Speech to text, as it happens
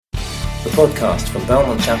the podcast from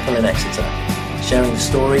Belmont Chapel in Exeter, sharing the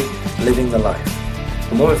story, living the life.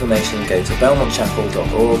 For more information, go to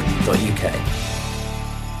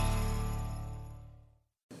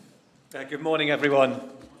belmontchapel.org.uk. Good morning, everyone.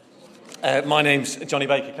 My name's Johnny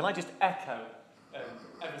Baker. Can I just echo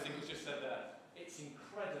everything that was just said there? It's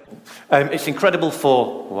incredible. It's incredible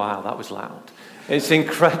for... Wow, that was loud. It's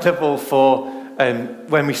incredible for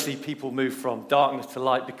when we see people move from darkness to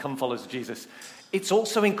light, become followers of Jesus. It's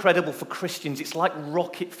also incredible for Christians. It's like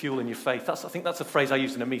rocket fuel in your faith. I think that's a phrase I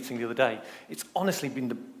used in a meeting the other day. It's honestly been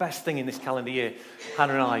the best thing in this calendar year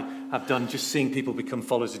Hannah and I have done, just seeing people become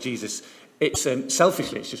followers of Jesus. It's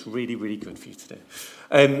selfishly, it's just really, really good for you to do.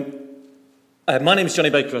 My name is Johnny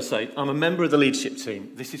Baker, I say. I'm a member of the leadership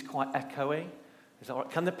team. This is quite echoey. Is that all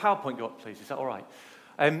right? Can the PowerPoint go up, please? Is that all right?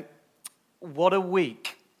 What a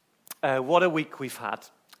week. What a week we've had.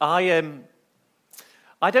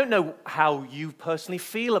 I don't know how you personally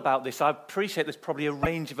feel about this. I appreciate there's probably a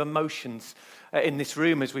range of emotions in this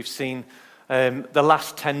room as we've seen the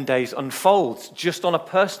last 10 days unfold. Just on a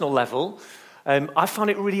personal level, I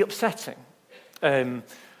found it really upsetting. I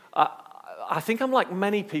think I'm like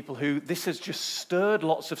many people who this has just stirred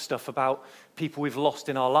lots of stuff about people we've lost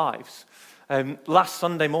in our lives. Last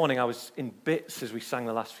Sunday morning, I was in bits as we sang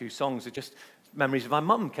the last few songs. It just memories of my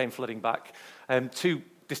mum came flooding back. Two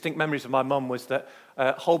distinct memories of my mum was that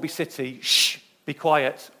Holby City, shh, be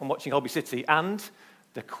quiet, I'm watching Holby City, and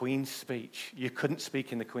the Queen's speech. You couldn't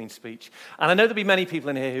speak in the Queen's speech. And I know there'll be many people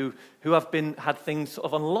in here who have had things sort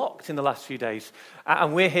of unlocked in the last few days,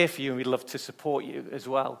 and we're here for you, and we'd love to support you as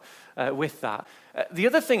well with that. The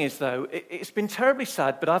other thing is, though, it's been terribly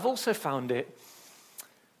sad, but I've also found it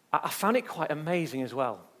quite amazing as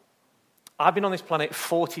well. I've been on this planet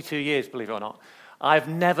 42 years, believe it or not. I've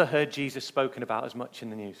never heard Jesus spoken about as much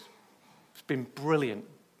in the news. It's been brilliant,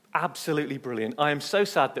 absolutely brilliant. I am so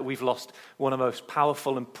sad that we've lost one of the most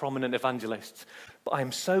powerful and prominent evangelists, but I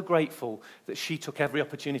am so grateful that she took every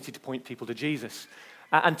opportunity to point people to Jesus.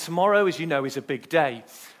 And tomorrow, as you know, is a big day.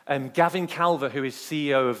 Gavin Calver, who is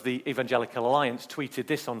CEO of the Evangelical Alliance, tweeted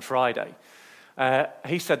this on Friday.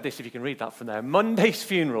 He said this, if you can read that from there. Monday's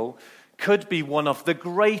funeral could be one of the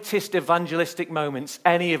greatest evangelistic moments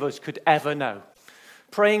any of us could ever know.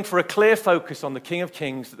 Praying for a clear focus on the King of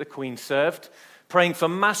Kings that the Queen served, praying for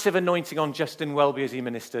massive anointing on Justin Welby as he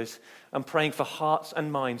ministers, and praying for hearts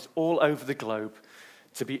and minds all over the globe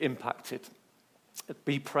to be impacted.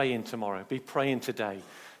 Be praying tomorrow. Be praying today.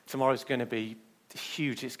 Tomorrow's going to be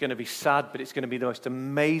huge. It's going to be sad, but it's going to be the most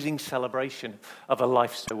amazing celebration of a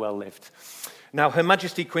life so well lived. Now, Her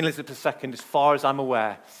Majesty Queen Elizabeth II, as far as I'm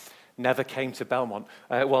aware, never came to Belmont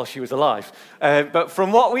while she was alive. But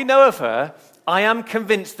from what we know of her, I am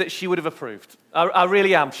convinced that she would have approved. I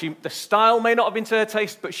really am. The style may not have been to her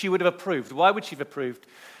taste, but she would have approved. Why would she have approved?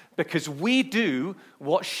 Because we do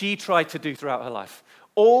what she tried to do throughout her life.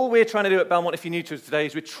 All we're trying to do at Belmont, if you're new to us today,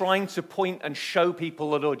 is we're trying to point and show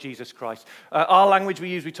people the Lord Jesus Christ. Our language we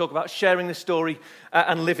use, we talk about sharing the story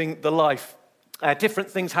and living the life. Different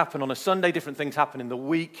things happen on a Sunday, different things happen in the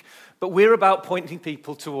week, but we're about pointing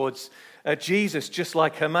people towards Jesus, just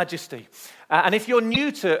like Her Majesty. And if you're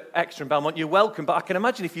new to Exeter and Belmont, you're welcome, but I can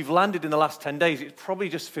imagine if you've landed in the last 10 days, it probably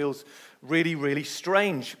just feels really, really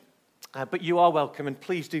strange. But you are welcome, and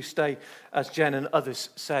please do stay, as Jen and others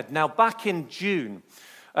said. Now, back in June,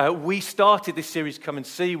 we started this series, Come and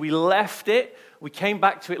See. We left it. We came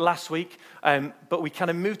back to it last week, but we kind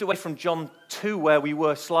of moved away from John 2, where we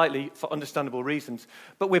were slightly, for understandable reasons.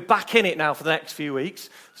 But we're back in it now for the next few weeks.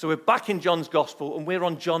 So we're back in John's Gospel, and we're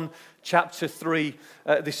on John chapter 3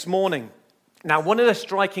 this morning. Now, one of the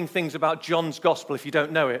striking things about John's Gospel, if you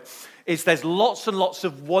don't know it, is there's lots and lots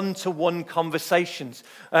of one-to-one conversations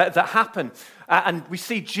that happen. And we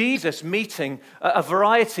see Jesus meeting a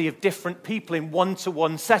variety of different people in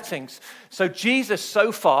one-to-one settings. So Jesus,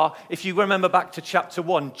 so far, if you remember back to chapter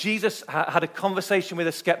 1, Jesus had a conversation with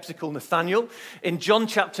a skeptical Nathanael. In John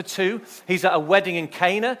chapter 2, he's at a wedding in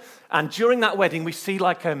Cana. And during that wedding, we see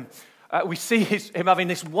him having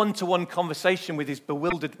this one-to-one conversation with his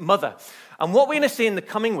bewildered mother. And what we're going to see in the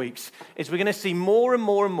coming weeks is we're going to see more and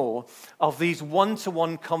more and more of these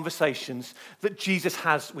one-to-one conversations that Jesus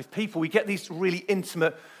has with people. We get these really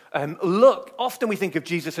intimate look. Often we think of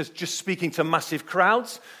Jesus as just speaking to massive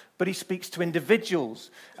crowds, but he speaks to individuals.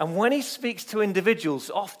 And when he speaks to individuals,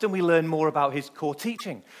 often we learn more about his core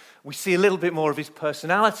teaching. We see a little bit more of his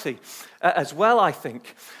personality as well, I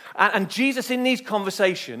think. And Jesus, in these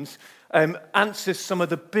conversations, answers some of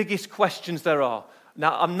the biggest questions there are.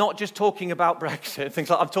 Now, I'm not just talking about Brexit, things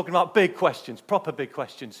like I'm talking about big questions, proper big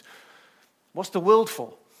questions. What's the world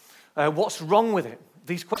for? What's wrong with it?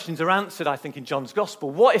 these questions are answered, I think, in John's Gospel.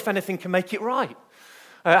 What, if anything, can make it right?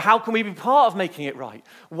 How can we be part of making it right?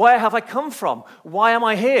 Where have I come from? Why am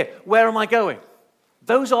I here? Where am I going?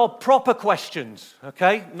 Those are proper questions,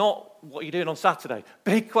 okay? Not what you're doing on Saturday.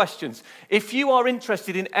 Big questions. If you are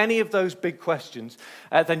interested in any of those big questions,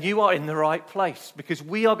 then you are in the right place, because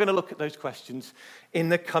we are going to look at those questions in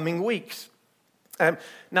the coming weeks.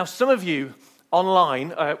 Now, some of you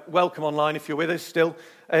online, welcome online if you're with us still,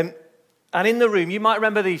 and in the room, you might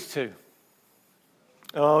remember these two.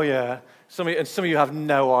 Oh, yeah. Some of you have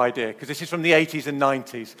no idea, because this is from the 80s and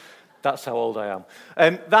 90s. That's how old I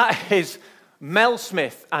am. That is Mel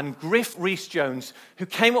Smith and Griff Rhys-Jones, who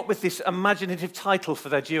came up with this imaginative title for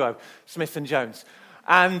their duo, Smith and Jones.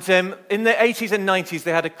 And in the 80s and 90s,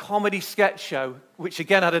 they had a comedy sketch show, which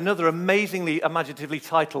again had another amazingly imaginatively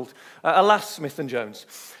titled, Alas, Smith and Jones.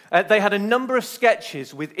 They had a number of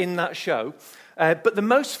sketches within that show, but the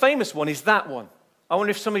most famous one is that one. I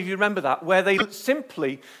wonder if some of you remember that, where they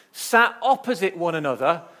simply sat opposite one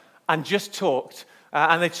another and just talked,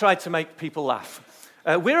 and they tried to make people laugh.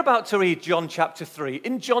 We're about to read John chapter 3.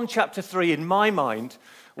 In John chapter 3, in my mind,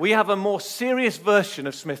 we have a more serious version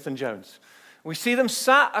of Smith and Jones. We see them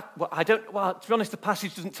sat, to be honest, the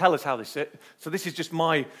passage doesn't tell us how they sit, so this is just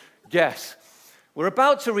my guess. We're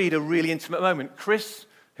about to read a really intimate moment. Chris,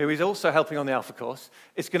 who is also helping on the Alpha course,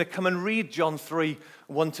 is going to come and read John 3,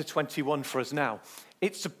 1 to 21 for us now.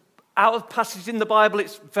 It's out of passage in the Bible,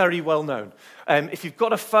 it's very well known. If you've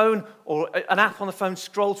got a phone or an app on the phone,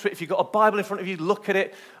 scroll through it. If you've got a Bible in front of you, look at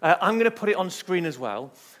it. I'm going to put it on screen as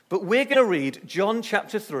well. But we're going to read John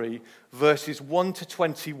chapter 3, verses 1 to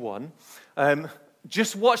 21.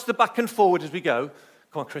 Just watch the back and forward as we go.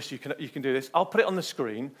 Come on, Chris, you can do this. I'll put it on the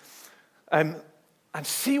screen. And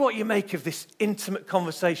see what you make of this intimate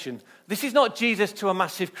conversation. This is not Jesus to a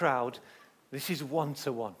massive crowd. This is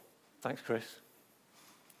one-to-one. Thanks, Chris.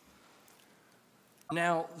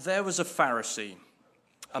 Now, there was a Pharisee,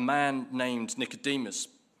 a man named Nicodemus,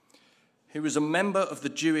 who was a member of the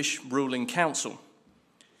Jewish ruling council.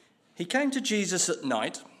 He came to Jesus at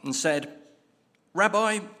night and said,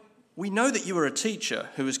 "Rabbi, we know that you are a teacher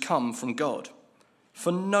who has come from God,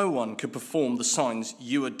 for no one could perform the signs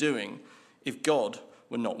you are doing if God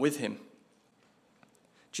were not with him."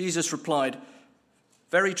 Jesus replied,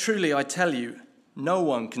 "Very truly I tell you, no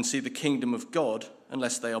one can see the kingdom of God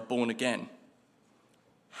unless they are born again."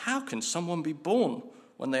 "How can someone be born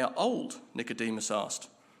when they are old?" Nicodemus asked.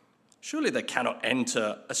 "Surely they cannot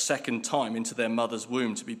enter a second time into their mother's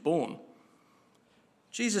womb to be born."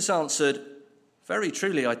 Jesus answered, "Very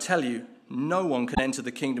truly I tell you, no one can enter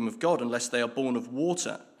the kingdom of God unless they are born of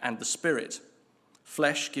water and the Spirit.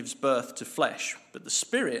 Flesh gives birth to flesh, but the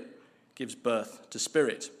Spirit gives birth to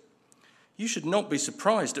spirit. You should not be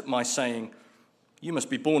surprised at my saying, 'You must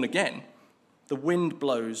be born again.' The wind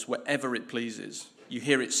blows wherever it pleases. You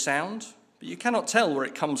hear its sound, but you cannot tell where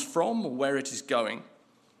it comes from or where it is going.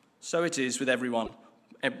 So it is with everyone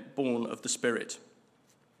born of the Spirit."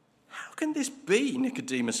 "How can this be?"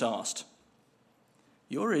 Nicodemus asked.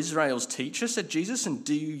 "You're Israel's teacher," said Jesus, "and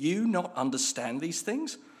do you not understand these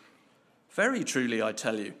things? Very truly, I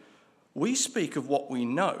tell you, we speak of what we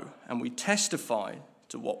know, and we testify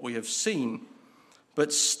to what we have seen,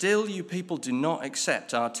 but still you people do not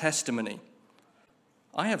accept our testimony.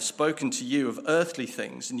 I have spoken to you of earthly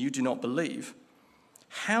things, and you do not believe.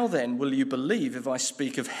 How then will you believe if I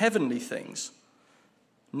speak of heavenly things?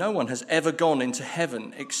 No one has ever gone into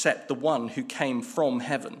heaven except the one who came from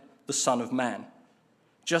heaven, the Son of Man.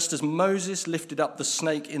 Just as Moses lifted up the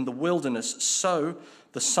snake in the wilderness, so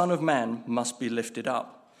the Son of Man must be lifted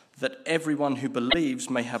up, that everyone who believes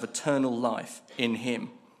may have eternal life in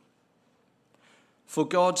him. For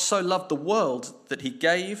God so loved the world that he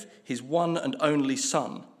gave his one and only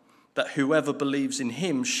Son, that whoever believes in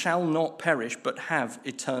him shall not perish but have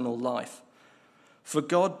eternal life. For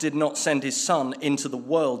God did not send his Son into the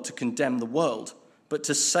world to condemn the world, but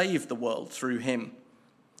to save the world through him.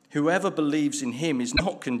 Whoever believes in him is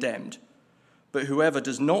not condemned, but whoever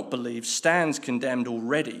does not believe stands condemned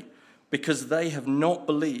already, because they have not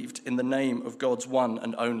believed in the name of God's one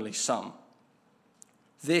and only Son.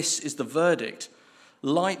 This is the verdict.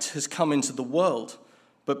 Light has come into the world,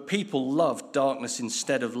 but people loved darkness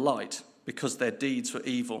instead of light because their deeds were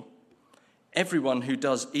evil. Everyone who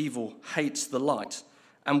does evil hates the light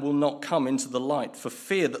and will not come into the light for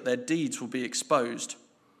fear that their deeds will be exposed.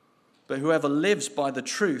 But whoever lives by the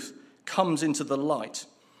truth comes into the light,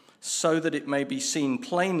 so that it may be seen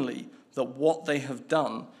plainly that what they have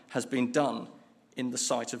done has been done in the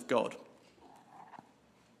sight of God."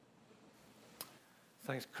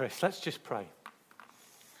 Thanks, Chris. Let's just pray.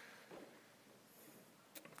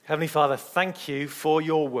 Heavenly Father, thank you for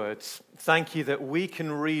your words. Thank you that we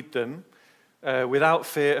can read them without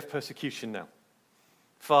fear of persecution now.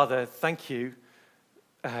 Father, thank you.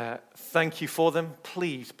 Thank you for them.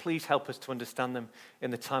 Please help us to understand them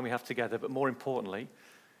in the time we have together. But more importantly,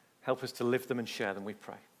 help us to live them and share them, we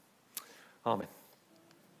pray. Amen.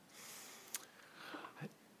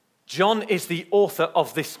 John is the author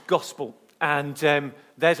of this gospel. And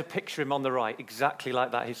there's a picture of him on the right, exactly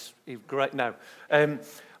like that. He's great now.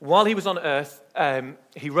 While he was on earth,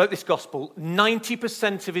 he wrote this gospel.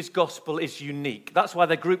 90% of his gospel is unique. That's why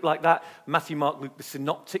they're grouped like that. Matthew, Mark, Luke, the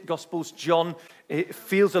synoptic gospels. John, it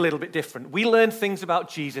feels a little bit different. We learn things about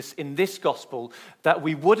Jesus in this gospel that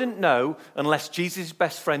we wouldn't know unless Jesus'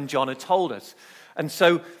 best friend John had told us. And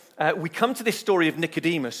so we come to this story of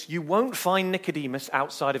Nicodemus. You won't find Nicodemus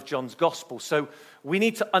outside of John's gospel. So we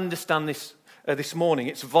need to understand this this morning.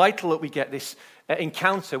 It's vital that we get this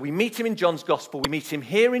encounter. We meet him in John's gospel. We meet him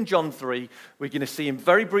here in John 3. We're going to see him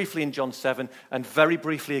very briefly in John 7 and very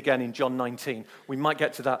briefly again in John 19. We might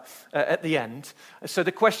get to that at the end. So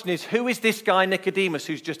the question is, who is this guy Nicodemus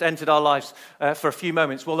who's just entered our lives for a few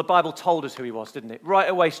moments? Well, the Bible told us who he was, didn't it?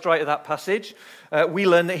 Right away, straight to that passage, we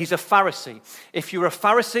learn that he's a Pharisee. If you were a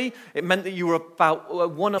Pharisee, it meant that you were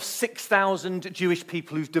about one of 6,000 Jewish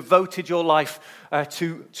people who've devoted your life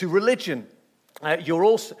to religion.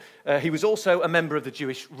 He was also a member of the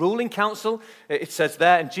Jewish ruling council. It says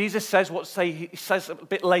there, and Jesus says he says a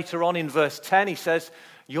bit later on in verse 10, he says,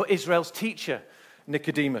 "You're Israel's teacher,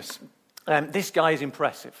 Nicodemus." This guy is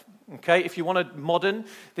impressive. Okay, if you want a modern,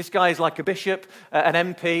 this guy is like a bishop, an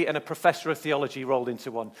MP, and a professor of theology rolled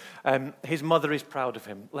into one. His mother is proud of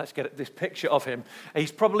him. Let's get this picture of him.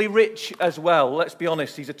 He's probably rich as well. Let's be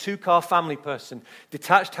honest. He's a two-car family person.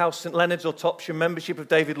 Detached house, St Leonard's or Topsham, membership of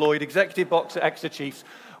David Lloyd, executive box at Exeter Chiefs,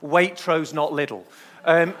 Waitrose not little.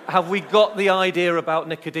 Have we got the idea about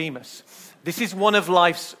Nicodemus? This is one of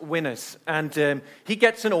life's winners, and he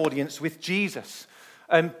gets an audience with Jesus.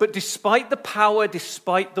 But despite the power,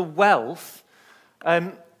 despite the wealth,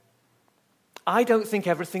 I don't think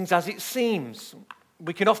everything's as it seems.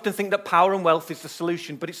 We can often think that power and wealth is the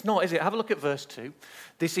solution, but it's not, is it? Have a look at verse 2.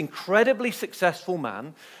 This incredibly successful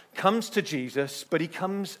man comes to Jesus, but he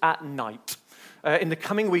comes at night. In the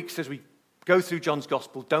coming weeks, as we go through John's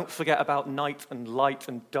gospel, don't forget about night and light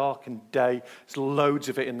and dark and day. There's loads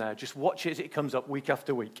of it in there. Just watch it as it comes up week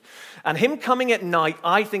after week. And him coming at night,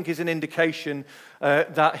 I think, is an indication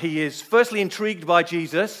that he is firstly intrigued by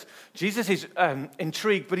Jesus. Jesus is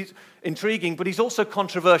intriguing, but he's also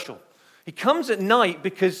controversial. He comes at night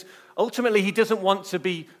because ultimately he doesn't want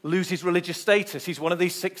to lose his religious status. He's one of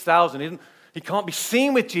these 6,000. He can't be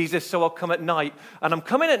seen with Jesus, so I'll come at night. And I'm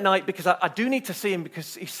coming at night because I do need to see him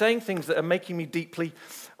because he's saying things that are making me deeply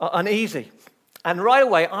uneasy. And right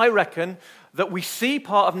away, I reckon that we see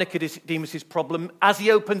part of Nicodemus' problem as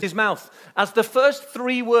he opens his mouth. As the first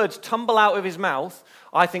 3 words tumble out of his mouth,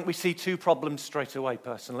 I think we see 2 problems straight away,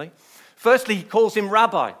 personally. Firstly, he calls him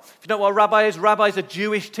rabbi. If you know what a rabbi is a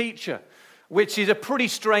Jewish teacher, which is a pretty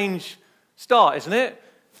strange start, isn't it?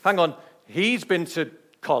 Hang on, he's been to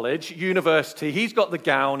college, university, he's got the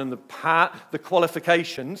gown and the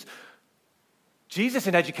qualifications. Jesus,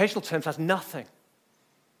 in educational terms, has nothing.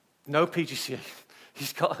 No PGCE.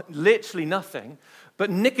 He's got literally nothing.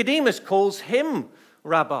 But Nicodemus calls him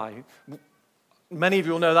rabbi. Many of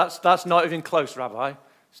you will know that's not even close, rabbi.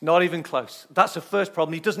 It's not even close. That's the first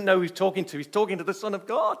problem. He doesn't know who he's talking to. He's talking to the Son of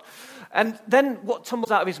God. And then what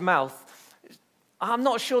tumbles out of his mouth, I'm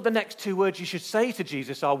not sure the next 2 words you should say to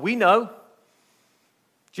Jesus are, "We know."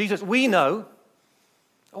 Jesus, we know.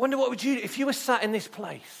 I wonder what would you do if you were sat in this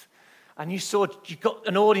place and you got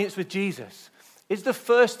an audience with Jesus. Is the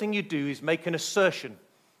first thing you do is make an assertion?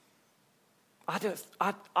 I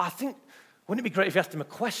think, wouldn't it be great if you asked him a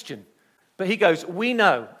question? But he goes, "We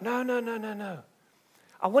know." No.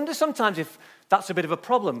 I wonder sometimes if that's a bit of a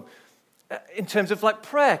problem in terms of like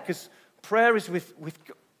prayer, because prayer is with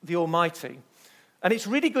the Almighty. And it's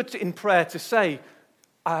really good in prayer to say,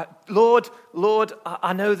 Lord,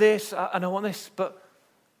 I know this, I want this, but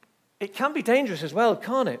it can be dangerous as well,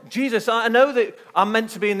 can't it? Jesus, I know that I'm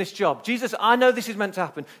meant to be in this job. Jesus, I know this is meant to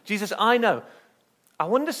happen. Jesus, I know. I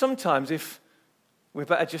wonder sometimes if we're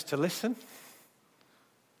better just to listen.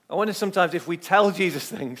 I wonder sometimes if we tell Jesus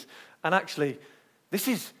things, and actually,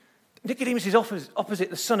 Nicodemus is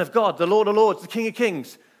opposite the Son of God, the Lord of Lords, the King of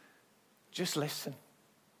Kings. Just listen.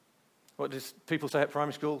 What does people say at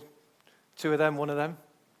primary school? 2 of them, 1 of them.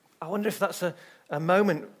 I wonder if that's a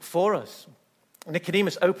moment for us.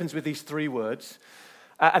 Nicodemus opens with these 3 words.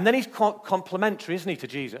 And then he's complimentary, isn't he, to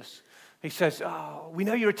Jesus? He says, we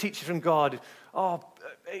know you're a teacher from God.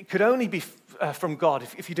 It could only be from God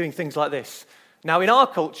if you're doing things like this. Now, in our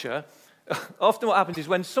culture, often what happens is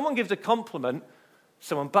when someone gives a compliment,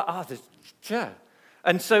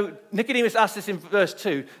 and so Nicodemus asks this in verse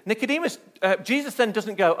 2. Jesus then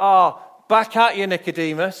doesn't go, back at you,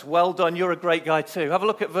 Nicodemus. Well done, you're a great guy too. Have a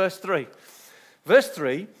look at verse 3. Verse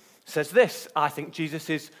 3 says this. I don't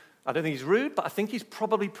think he's rude, but I think he's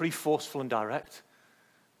probably pretty forceful and direct.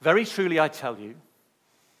 Very truly, I tell you,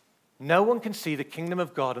 no one can see the kingdom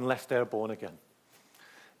of God unless they are born again.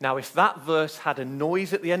 Now, if that verse had a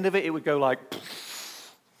noise at the end of it, it would go like...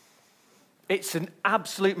 It's an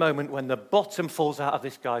absolute moment when the bottom falls out of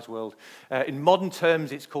this guy's world. In modern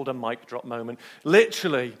terms, it's called a mic drop moment.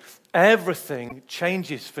 Literally, everything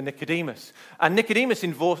changes for Nicodemus. And Nicodemus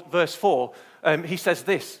in verse 4, he says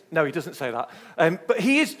this. No, he doesn't say that. But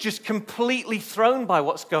he is just completely thrown by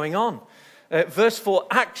what's going on. Verse 4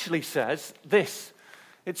 actually says this.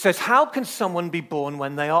 It says, how can someone be born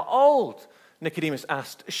when they are old? Nicodemus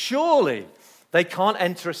asked. Surely they can't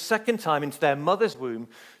enter a second time into their mother's womb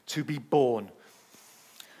to be born.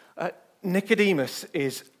 Nicodemus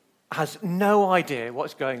has no idea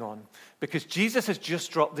what's going on because Jesus has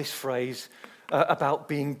just dropped this phrase about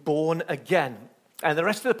being born again. And the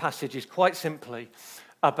rest of the passage is quite simply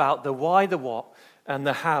about the why, the what, and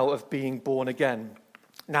the how of being born again.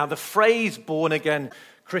 Now, the phrase born again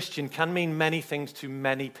Christian can mean many things to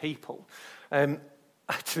many people.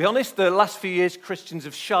 To be honest, the last few years, Christians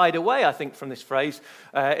have shied away, I think, from this phrase.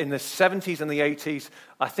 In the 70s and the 80s,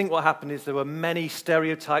 I think what happened is there were many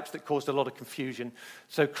stereotypes that caused a lot of confusion.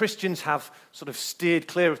 So Christians have sort of steered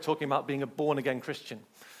clear of talking about being a born-again Christian.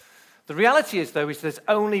 The reality is, though, is there's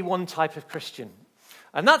only one type of Christian.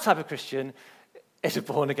 And that type of Christian is a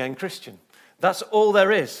born-again Christian. That's all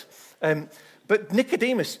there is. But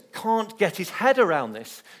Nicodemus can't get his head around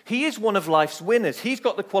this. He is one of life's winners. He's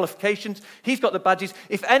got the qualifications. He's got the badges.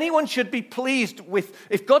 If God should be pleased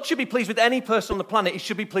with any person on the planet, he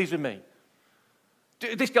should be pleased with me.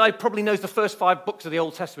 This guy probably knows the first 5 books of the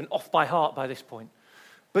Old Testament off by heart by this point.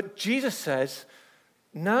 But Jesus says,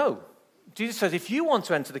 no. Jesus says, if you want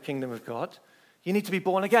to enter the kingdom of God, you need to be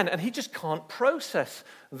born again. And he just can't process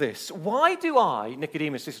this. Why do I,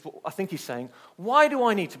 Nicodemus, this is what I think he's saying, why do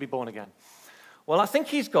I need to be born again? Well, I think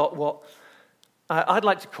he's got what I'd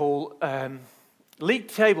like to call league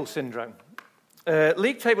table syndrome.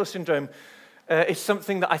 League table syndrome is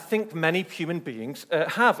something that I think many human beings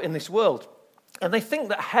have in this world. And they think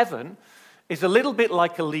that heaven is a little bit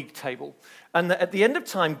like a league table. And that at the end of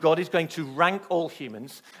time, God is going to rank all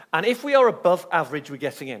humans. And if we are above average, we're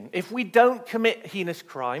getting in. If we don't commit heinous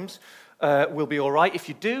crimes, we'll be all right. If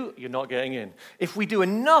you do, you're not getting in. If we do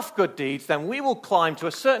enough good deeds, then we will climb to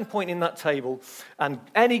a certain point in that table, and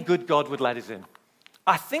any good God would let us in.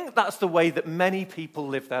 I think that's the way that many people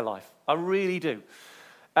live their life. I really do.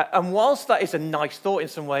 And whilst that is a nice thought in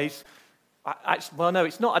some ways, no,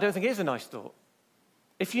 it's not. I don't think it is a nice thought.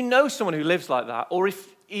 If you know someone who lives like that, or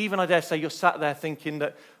if even, I dare say, you're sat there thinking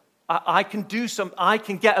that I can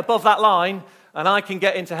get above that line, and I can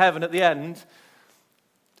get into heaven at the end,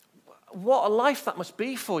 what a life that must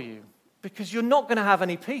be for you, because you're not going to have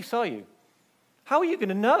any peace, are you? How are you going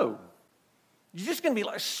to know? You're just going to be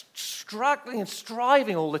like struggling and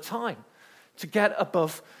striving all the time to get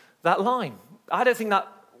above that line. I don't think that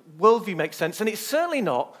worldview makes sense, and it's certainly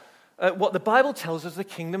not what the Bible tells us the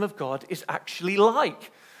kingdom of God is actually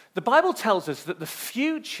like. The Bible tells us that the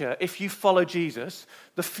future, if you follow Jesus,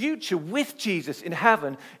 the future with Jesus in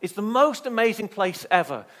heaven is the most amazing place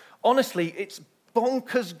ever. Honestly, it's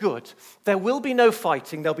bonkers good. There will be no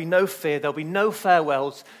fighting, there'll be no fear, there'll be no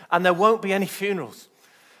farewells, and there won't be any funerals.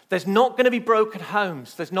 There's not going to be broken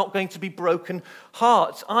homes. There's not going to be broken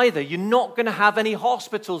hearts either. You're not going to have any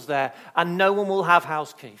hospitals there, and no one will have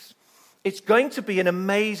house keys. It's going to be an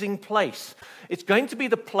amazing place. It's going to be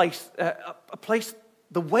the place, a place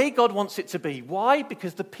the way God wants it to be. Why?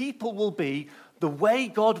 Because the people will be the way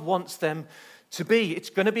God wants them to be.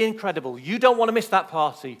 It's going to be incredible. You don't want to miss that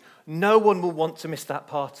party. No one will want to miss that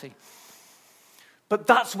party. But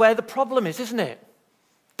that's where the problem is, isn't it?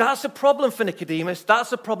 That's a problem for Nicodemus.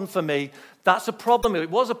 That's a problem for me. That's a problem.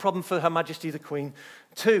 It was a problem for Her Majesty the Queen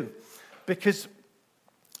too. Because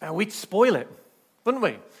we'd spoil it, wouldn't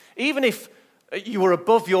we? Even if you were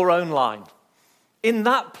above your own line, in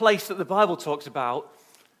that place that the Bible talks about,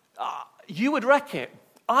 you would wreck it.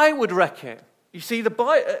 I would wreck it. You see, the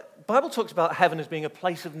Bible talks about heaven as being a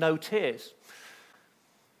place of no tears.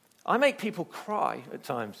 I make people cry at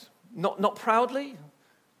times. Not proudly,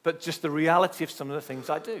 but just the reality of some of the things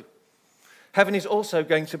I do. Heaven is also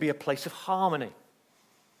going to be a place of harmony.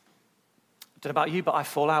 don't know about you, but I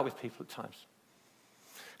fall out with people at times.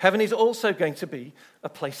 Heaven is also going to be a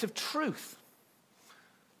place of truth.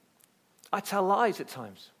 I tell lies at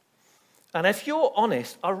times. And if you're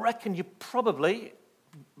honest, I reckon you probably,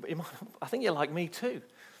 I think you're like me too.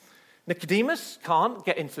 Nicodemus can't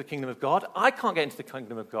get into the kingdom of God. I can't get into the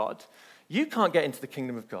kingdom of God. You can't get into the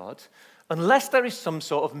kingdom of God unless there is some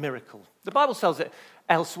sort of miracle. The Bible tells it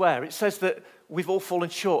elsewhere. It says that we've all fallen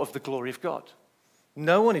short of the glory of God.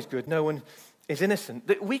 No one is good. No one is innocent.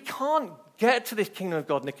 That we can't get to this kingdom of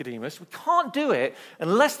God, Nicodemus. We can't do it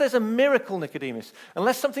unless there's a miracle, Nicodemus,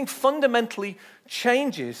 unless something fundamentally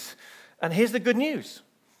changes. And here's the good news.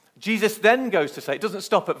 Jesus then goes to say, it doesn't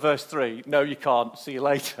stop at verse 3, no, you can't, see you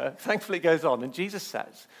later. Thankfully, it goes on, and Jesus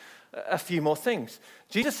says a few more things.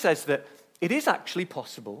 Jesus says that it is actually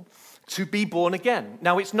possible to be born again.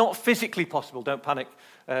 Now, it's not physically possible, don't panic,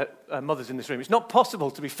 mothers in this room. It's not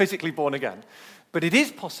possible to be physically born again, but it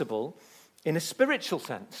is possible in a spiritual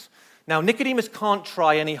sense. Now, Nicodemus can't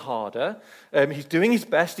try any harder. He's doing his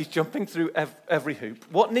best. He's jumping through every hoop.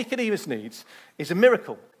 What Nicodemus needs is a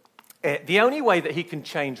miracle. The only way that he can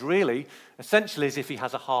change, really, essentially, is if he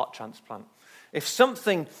has a heart transplant. If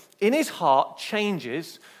something in his heart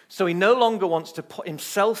changes, so he no longer wants to put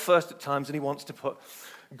himself first at times and he wants to put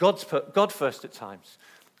God first at times.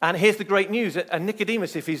 And here's the great news. And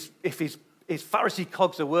Nicodemus, if his Pharisee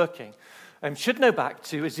cogs are working, should know back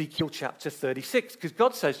to Ezekiel chapter 36, because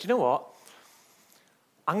God says, do you know what?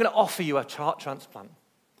 I'm going to offer you a heart transplant.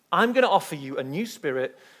 I'm going to offer you a new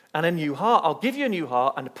spirit and a new heart. I'll give you a new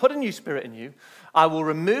heart and put a new spirit in you. I will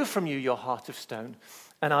remove from you your heart of stone,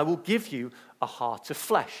 and I will give you a heart of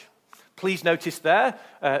flesh. Please notice there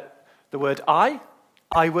the word I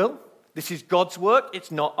will. This is God's work.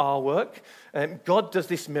 It's not our work. God does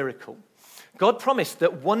this miracle. God promised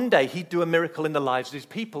that one day he'd do a miracle in the lives of his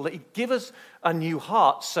people, that he'd give us a new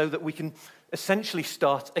heart so that we can essentially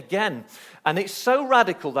start again. And it's so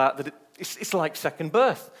radical that it's like second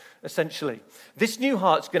birth, essentially. This new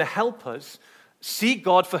heart's going to help us see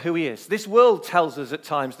God for who he is. This world tells us at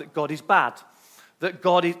times that God is bad, that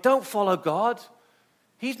God is, don't follow God.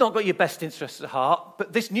 He's not got your best interests at heart,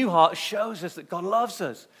 but this new heart shows us that God loves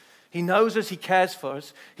us. He knows us, he cares for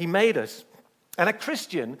us, he made us. And a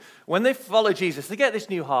Christian, when they follow Jesus, they get this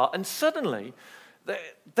new heart, and suddenly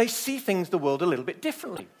they see things the world a little bit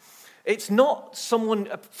differently. It's not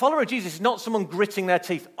a follower of Jesus is not someone gritting their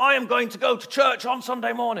teeth. I am going to go to church on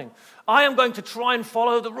Sunday morning. I am going to try and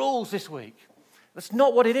follow the rules this week. That's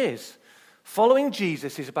not what it is. Following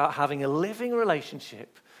Jesus is about having a living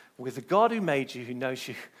relationship with the God who made you, who knows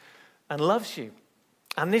you, and loves you.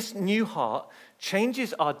 And this new heart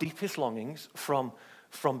changes our deepest longings from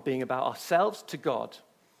being about ourselves to God.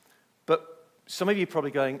 But some of you are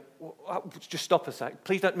probably going, just stop a sec.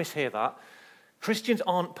 Please don't mishear that. Christians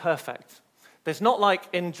aren't perfect. There's not like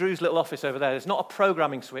in Drew's little office over there, there's not a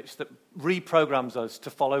programming switch that reprograms us to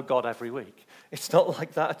follow God every week. It's not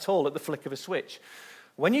like that at all at the flick of a switch.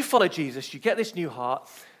 When you follow Jesus, you get this new heart,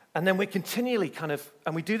 and then we continually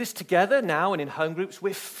and we do this together now and in home groups,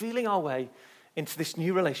 we're feeling our way into this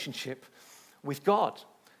new relationship with God.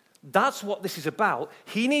 That's what this is about.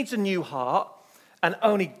 He needs a new heart, and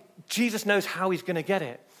only Jesus knows how he's going to get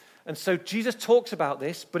it. And so Jesus talks about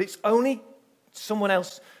this, but it's only someone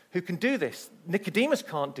else who can do this. Nicodemus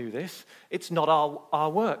can't do this. It's not our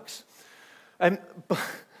works.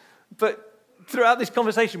 But throughout this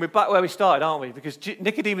conversation, we're back where we started, aren't we? Because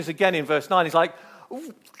Nicodemus, again in verse 9, is like,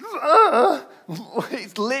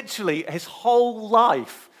 it's literally his whole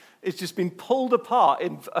life. It's just been pulled apart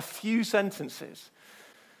in a few sentences.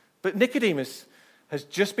 But Nicodemus has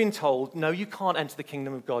just been told, no, you can't enter the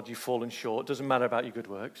kingdom of God. You've fallen short. It doesn't matter about your good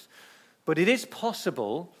works. But it is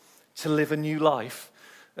possible to live a new life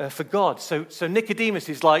for God. So Nicodemus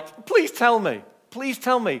is like, please tell me.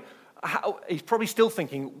 How? He's probably still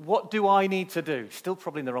thinking, what do I need to do? Still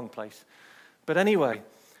probably in the wrong place. But anyway,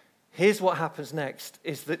 here's what happens next,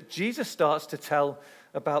 is that Jesus starts to tell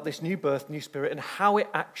about this new birth, new spirit, and how it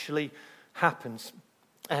actually happens.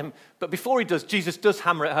 But before he does, Jesus does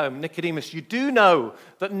hammer it home. Nicodemus, you do know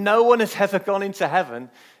that no one has ever gone into heaven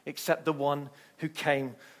except the one who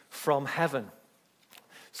came from heaven.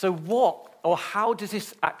 So how does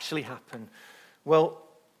this actually happen? Well,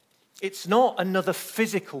 it's not another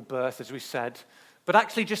physical birth, as we said, but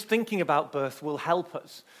actually just thinking about birth will help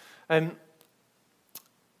us.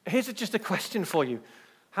 Here's just a question for you.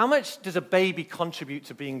 How much does a baby contribute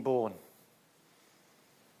to being born?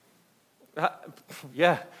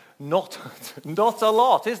 Yeah, not a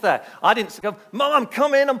lot, is there? I didn't go, Mom,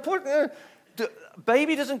 come in, I'm putting...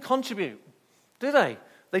 Baby doesn't contribute, do they?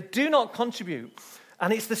 They do not contribute.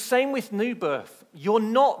 And it's the same with new birth. You're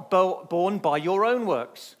not born by your own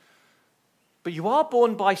works, but you are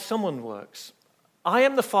born by someone's works. I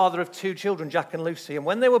am the father of 2 children, Jack and Lucy, and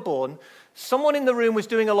when they were born, someone in the room was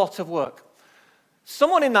doing a lot of work.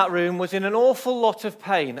 Someone in that room was in an awful lot of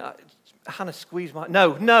pain. Hannah, squeeze my...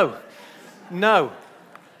 No.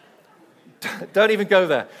 Don't even go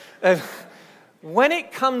there. When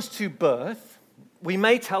it comes to birth, we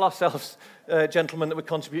may tell ourselves, gentlemen, that we're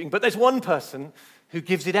contributing, but there's one person who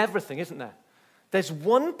gives it everything, isn't there? There's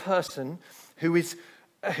one person who is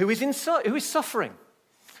suffering.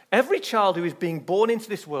 Every child who is being born into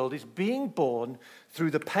this world is being born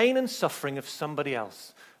through the pain and suffering of somebody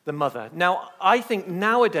else, the mother. Now, I think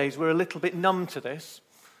nowadays we're a little bit numb to this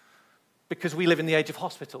because we live in the age of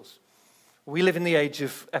hospitals. We live in the age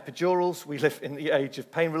of epidurals. We live in the age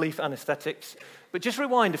of pain relief, anesthetics. But just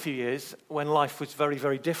rewind a few years when life was very,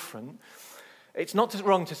 very different. It's not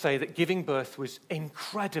wrong to say that giving birth was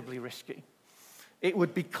incredibly risky. It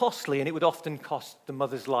would be costly, and it would often cost the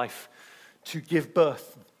mother's life to give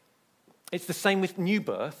birth. It's the same with new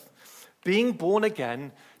birth. Being born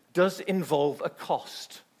again does involve a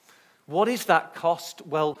cost. What is that cost?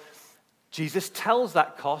 Well, Jesus tells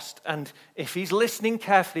that cost, and if he's listening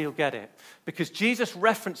carefully, he'll get it. Because Jesus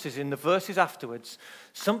references in the verses afterwards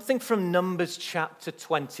something from Numbers chapter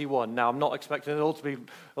 21. Now, I'm not expecting it all to be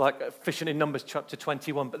like fishing in Numbers chapter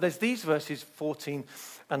 21, but there's these verses 14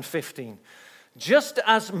 and 15. Just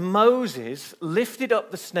as Moses lifted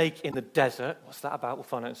up the snake in the desert, what's that about? We'll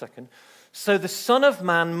find out in a second. So the Son of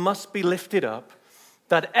Man must be lifted up,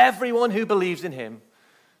 that everyone who believes in him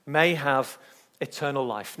may have eternal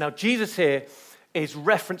life. Now, Jesus here is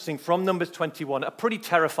referencing from Numbers 21 a pretty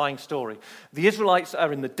terrifying story. The Israelites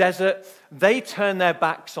are in the desert. They turn their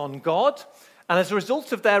backs on God. And as a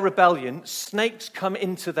result of their rebellion, snakes come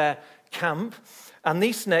into their camp. And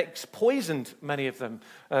these snakes poisoned many of them.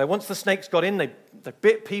 Once the snakes got in, they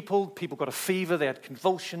bit people. People got a fever. They had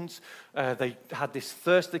convulsions. They had this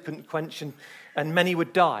thirst they couldn't quench, and many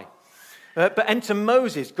would die. But enter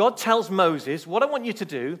Moses. God tells Moses, what I want you to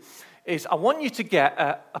do is I want you to get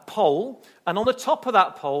a pole, and on the top of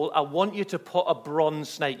that pole, I want you to put a bronze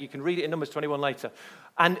snake. You can read it in Numbers 21 later.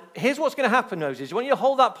 And here's what's going to happen, Moses. I want you to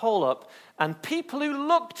hold that pole up, and people who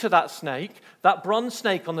look to that snake, that bronze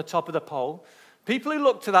snake on the top of the pole, people who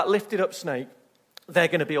look to that lifted up snake, they're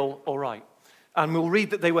going to be all right. And we'll read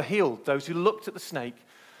that they were healed. Those who looked at the snake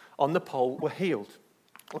on the pole were healed.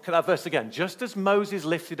 Look at that verse again. Just as Moses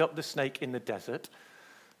lifted up the snake in the desert,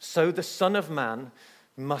 so the Son of Man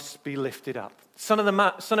must be lifted up. Son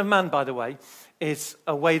of Man, by the way, is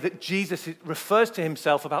a way that Jesus refers to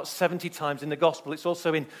himself about 70 times in the gospel. It's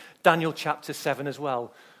also in Daniel chapter 7 as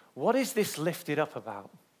well. What is this lifted up about?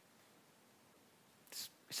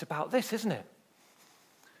 It's about this, isn't it?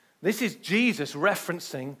 This is Jesus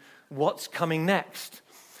referencing what's coming next.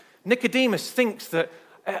 Nicodemus thinks that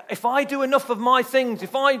if I do enough of my things,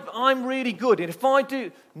 if I'm really good, and if I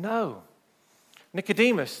do... No.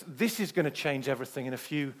 Nicodemus, this is going to change everything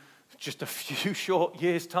in just a few short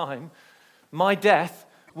years' time. My death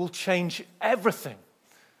will change everything.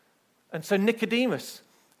 And so Nicodemus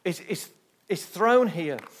is thrown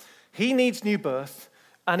here. He needs new birth,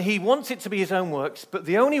 and he wants it to be his own works, but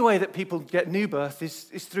the only way that people get new birth is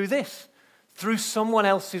through this, through someone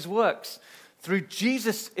else's works, through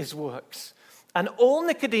Jesus' works. And all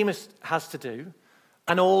Nicodemus has to do,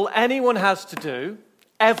 and all anyone has to do,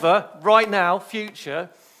 ever, right now, future,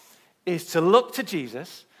 is to look to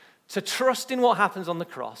Jesus, to trust in what happens on the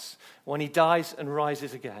cross when he dies and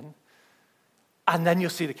rises again, and then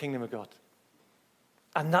you'll see the kingdom of God.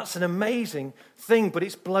 And that's an amazing thing, but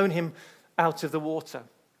it's blown him out of the water.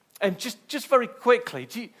 And just very quickly,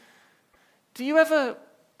 do you ever...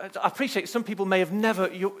 I appreciate some people may have never...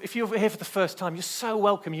 if you're here for the first time, you're so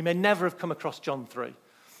welcome. You may never have come across John 3.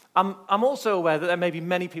 I'm also aware that there may be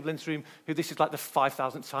many people in this room who this is like the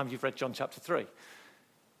 5,000th time you've read John chapter 3.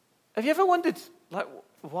 Have you ever wondered, like,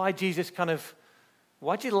 why do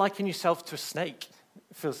you liken yourself to a snake?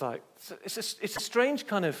 It feels like it's a strange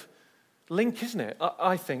kind of link, isn't it?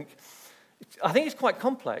 I think it's quite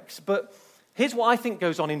complex. But here's what I think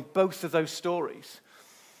goes on in both of those stories.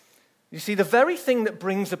 You see, the very thing that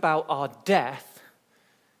brings about our death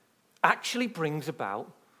actually brings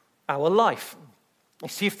about our life. You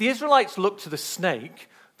see, if the Israelites looked to the snake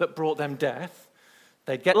that brought them death,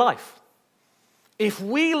 they'd get life. If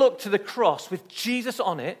we look to the cross with Jesus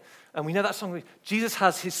on it, and we know that song, Jesus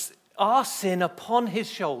has our sin upon his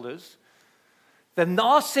shoulders, then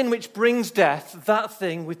our sin which brings death, that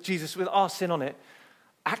thing with Jesus with our sin on it,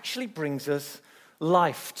 actually brings us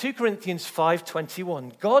life. 2 Corinthians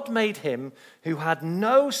 5:21. God made him who had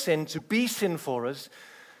no sin to be sin for us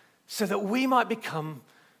so that we might become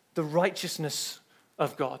the righteousness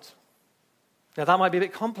of God. Now that might be a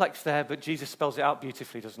bit complex there, but Jesus spells it out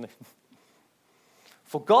beautifully, doesn't he?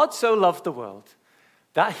 For God so loved the world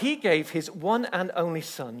that he gave his one and only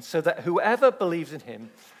Son, so that whoever believes in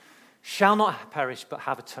him shall not perish but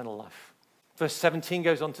have eternal life. Verse 17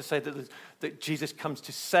 goes on to say that Jesus comes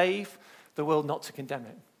to save the world, not to condemn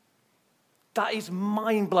it. That is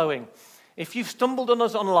mind-blowing. If you've stumbled on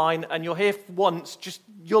us online and you're here once,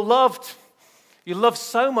 you're loved. You're loved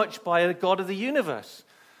so much by the God of the universe.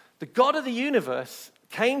 The God of the universe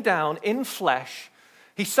came down in flesh.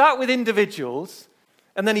 He sat with individuals,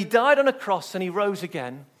 and then he died on a cross and he rose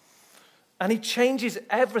again. And he changes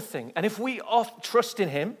everything. And if we trust in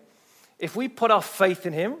him, if we put our faith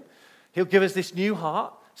in him, he'll give us this new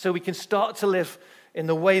heart so we can start to live in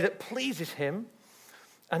the way that pleases him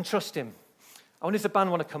and trust him. I wonder if the band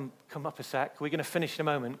want to come up a sec. We're going to finish in a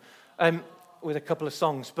moment with a couple of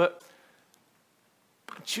songs. But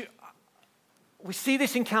we see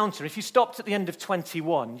this encounter. If you stopped at the end of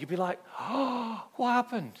 21, you'd be like, oh, what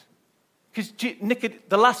happened? Because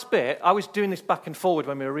the last bit, I was doing this back and forward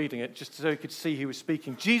when we were reading it, just so you could see who was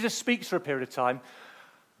speaking. Jesus speaks for a period of time,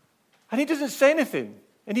 and he doesn't say anything,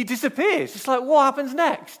 and he disappears. It's like, what happens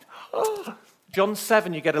next? Oh. John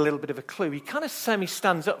 7, you get a little bit of a clue. He kind of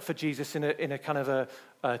semi-stands up for Jesus in a kind of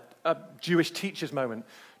a Jewish teacher's moment.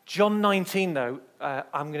 John 19, though,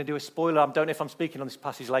 I'm going to do a spoiler. I don't know if I'm speaking on this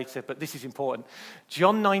passage later, but this is important.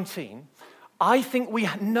 John 19, I think we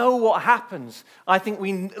know what happens. I think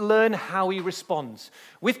we learn how he responds.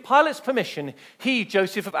 With Pilate's permission, he,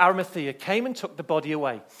 Joseph of Arimathea, came and took the body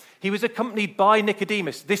away. He was accompanied by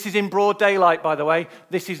Nicodemus. This is in broad daylight, by the way.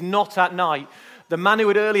 This is not at night. The man who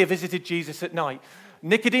had earlier visited Jesus at night.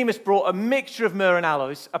 Nicodemus brought a mixture of myrrh and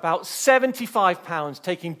aloes, about 75 pounds,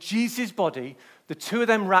 taking Jesus' body. The two of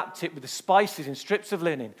them wrapped it with the spices in strips of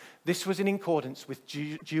linen. This was in accordance with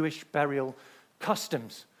Jewish burial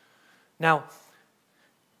customs. Now,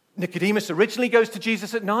 Nicodemus originally goes to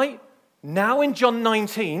Jesus at night. Now in John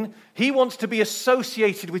 19, he wants to be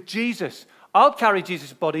associated with Jesus. I'll carry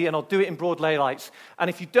Jesus' body and I'll do it in broad daylight. And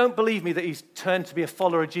if you don't believe me that he's turned to be a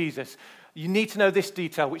follower of Jesus, you need to know this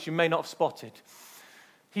detail, which you may not have spotted.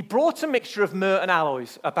 He brought a mixture of myrrh and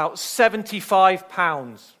aloes, about 75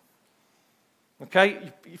 pounds. Okay,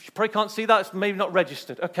 if you probably can't see that, it's maybe not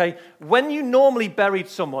registered. Okay, when you normally buried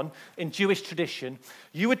someone in Jewish tradition,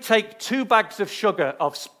 you would take 2 bags of sugar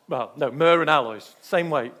myrrh and aloes, same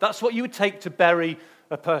weight. That's what you would take to bury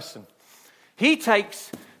a person. He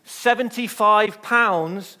takes 75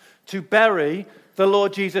 pounds to bury the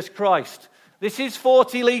Lord Jesus Christ. This is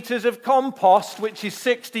 40 litres of compost, which is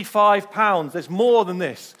 65 pounds. There's more than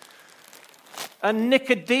this. And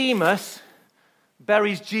Nicodemus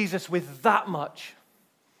buries Jesus with that much.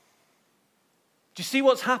 Do you see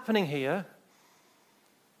what's happening here?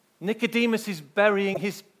 Nicodemus is burying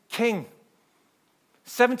his king.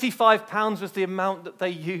 75 pounds was the amount that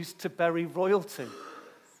they used to bury royalty.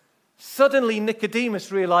 Suddenly,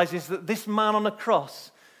 Nicodemus realizes that this man on the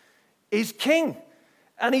cross is king.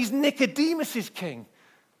 And he's Nicodemus's king.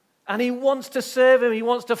 And he wants to serve him. He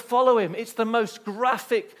wants to follow him. It's the most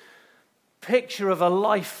graphic picture of a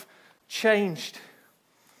life changed.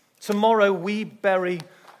 Tomorrow we bury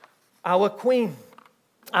our queen.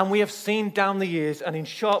 And we have seen down the years and in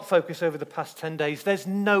sharp focus over the past 10 days, there's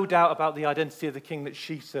no doubt about the identity of the king that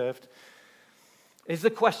she served. Is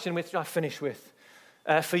the question which I finish with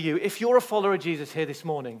for you. If you're a follower of Jesus here this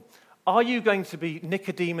morning, are you going to be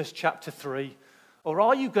Nicodemus chapter 3? Or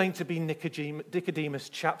are you going to be Nicodemus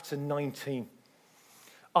chapter 19?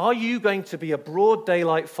 Are you going to be a broad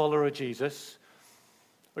daylight follower of Jesus?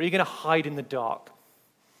 Or are you going to hide in the dark?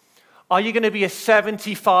 Are you going to be a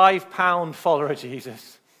 75-pound follower of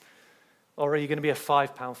Jesus? Or are you going to be a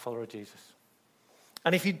 5-pound follower of Jesus?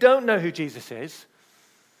 And if you don't know who Jesus is,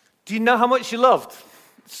 do you know how much you're loved?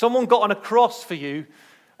 Someone got on a cross for you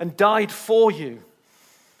and died for you.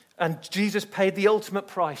 And Jesus paid the ultimate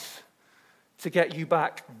price to get you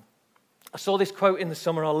back. I saw this quote in the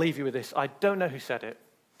summer. I'll leave you with this. I don't know who said it.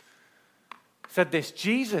 It said this: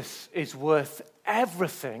 Jesus is worth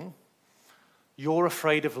everything you're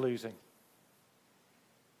afraid of losing.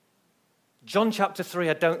 John chapter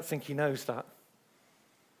 3, I don't think he knows that.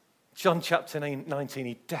 John chapter 19,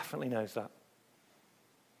 he definitely knows that.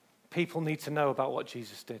 People need to know about what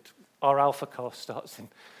Jesus did. Our Alpha course starts in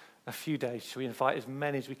a few days. Shall we invite as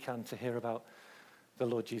many as we can to hear about the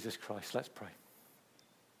Lord Jesus Christ? Let's pray.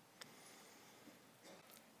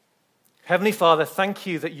 Heavenly Father, thank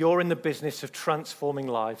you that you're in the business of transforming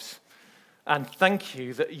lives. And thank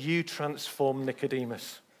you that you transformed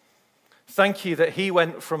Nicodemus. Thank you that he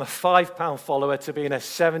went from a £5 follower to being a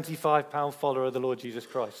 £75 follower of the Lord Jesus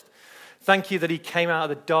Christ. Thank you that he came out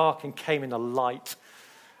of the dark and came in the light.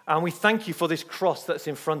 And we thank you for this cross that's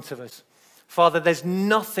in front of us. Father, there's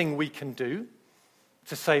nothing we can do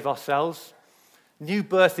to save ourselves. New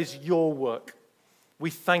birth is your work. We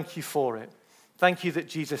thank you for it. Thank you that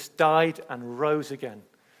Jesus died and rose again.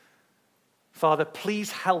 Father,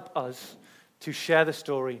 please help us to share the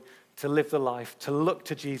story, to live the life, to look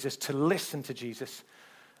to Jesus, to listen to Jesus,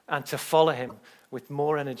 and to follow him with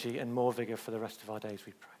more energy and more vigor for the rest of our days,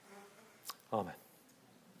 we pray. Amen.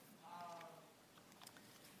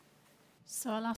 So I'll ask